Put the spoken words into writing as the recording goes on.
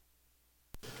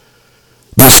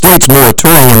state's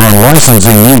moratorium on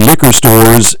licensing new liquor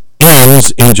stores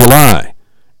ends in July,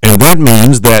 and that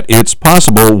means that it's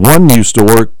possible one new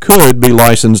store could be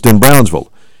licensed in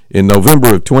Brownsville. In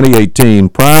November of 2018,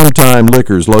 Primetime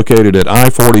Liquors, located at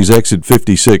I-40's exit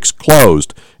 56,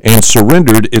 closed and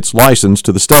surrendered its license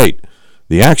to the state.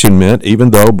 The action meant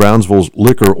even though Brownsville's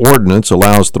liquor ordinance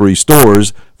allows 3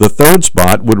 stores, the third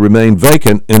spot would remain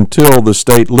vacant until the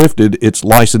state lifted its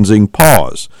licensing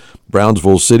pause.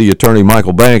 Brownsville City Attorney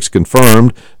Michael Banks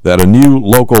confirmed that a new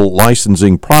local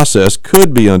licensing process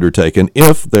could be undertaken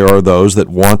if there are those that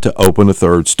want to open a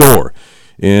third store.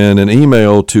 In an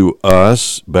email to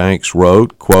us, Banks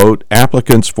wrote, quote,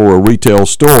 applicants for a retail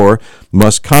store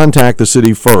must contact the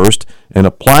city first and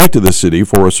apply to the city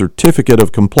for a certificate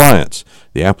of compliance.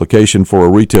 The application for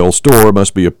a retail store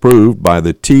must be approved by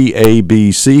the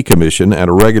TABC Commission at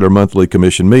a regular monthly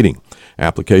commission meeting.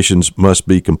 Applications must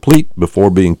be complete before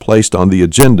being placed on the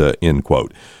agenda, end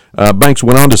quote. Banks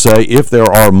went on to say if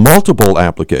there are multiple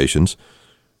applications,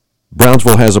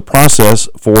 Brownsville has a process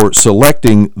for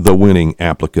selecting the winning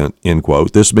applicant, end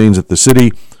quote. This means that the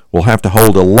city will have to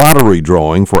hold a lottery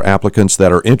drawing for applicants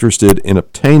that are interested in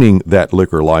obtaining that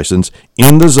liquor license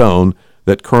in the zone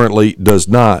that currently does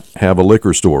not have a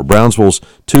liquor store. Brownsville's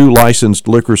 2 licensed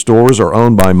liquor stores are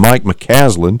owned by Mike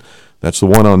McCaslin, that's the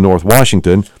one on North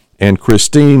Washington, and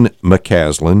Christine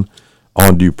McCaslin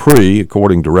on Dupree,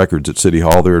 according to records at City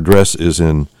Hall. Their address is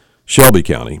in Shelby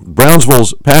County.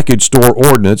 Brownsville's package store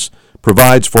ordinance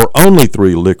provides for only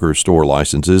 3 liquor store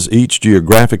licenses, each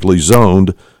geographically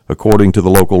zoned according to the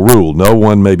local rule. No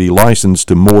one may be licensed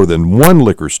to more than 1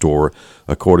 liquor store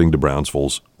according to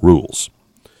Brownsville's rules.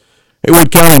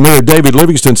 Haywood County Mayor David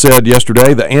Livingston said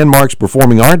yesterday the Ann Marks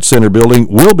Performing Arts Center building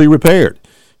will be repaired.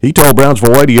 He told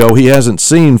Brownsville Radio he hasn't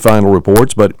seen final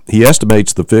reports, but he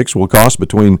estimates the fix will cost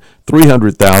between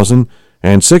 $300,000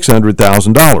 and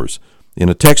 $600,000. In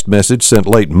a text message sent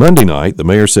late Monday night, the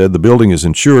mayor said the building is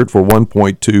insured for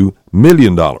 $1.2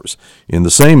 million. In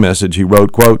the same message, he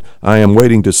wrote, quote, I am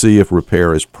waiting to see if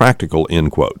repair is practical,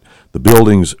 end quote. The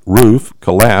building's roof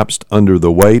collapsed under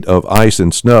the weight of ice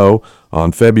and snow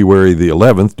on February the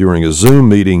 11th during a Zoom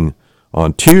meeting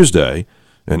on Tuesday.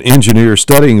 An engineer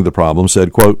studying the problem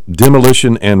said, quote,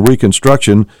 demolition and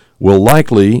reconstruction will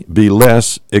likely be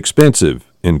less expensive,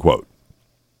 end quote.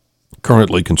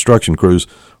 Currently, construction crews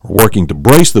are working to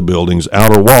brace the building's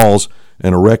outer walls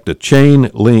and erect a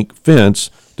chain-link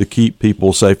fence to keep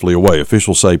people safely away.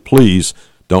 Officials say, please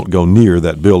don't go near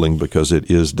that building because it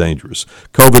is dangerous.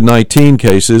 COVID-19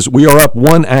 cases, we are up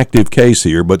 1 active case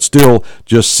here, but still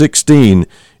just 16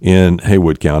 in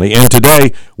Haywood County. And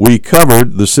today, we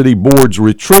covered the city board's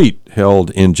retreat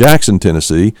held in Jackson,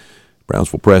 Tennessee.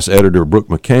 Brownsville Press editor Brooke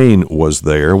McCain was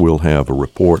there. We'll have a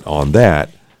report on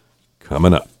that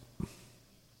coming up.